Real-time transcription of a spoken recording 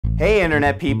Hey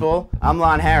Internet people, I'm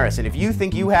Lon Harris, and if you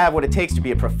think you have what it takes to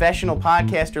be a professional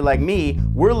podcaster like me,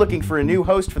 we're looking for a new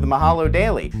host for the Mahalo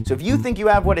Daily. So if you think you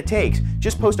have what it takes,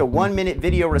 just post a 1-minute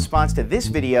video response to this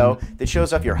video that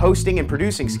shows off your hosting and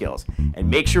producing skills. And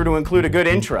make sure to include a good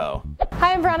intro.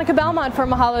 Hi, I'm Veronica Belmont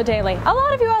from Mahalo Daily. A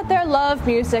lot of you out there love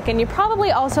music, and you probably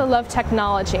also love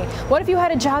technology. What if you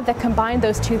had a job that combined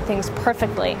those two things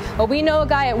perfectly? Well, we know a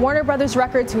guy at Warner Brothers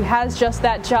Records who has just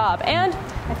that job, and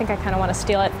I think I kind of want to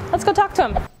steal it. Let's go talk to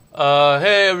him.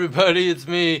 Hey everybody, it's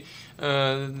me.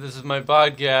 This is my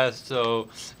podcast, so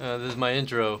this is my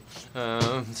intro. Dude,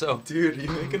 are you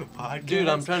making a podcast? Dude,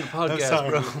 I'm trying to podcast,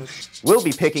 bro. We'll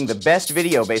be picking the best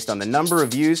video based on the number of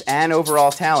views and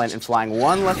overall talent and flying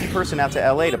one lucky person out to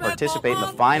LA to participate in the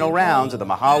final rounds of the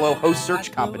Mahalo Host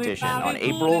Search Competition on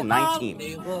April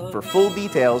 19th. For full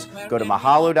details, go to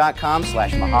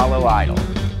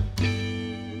mahalo.com/MahaloIdol.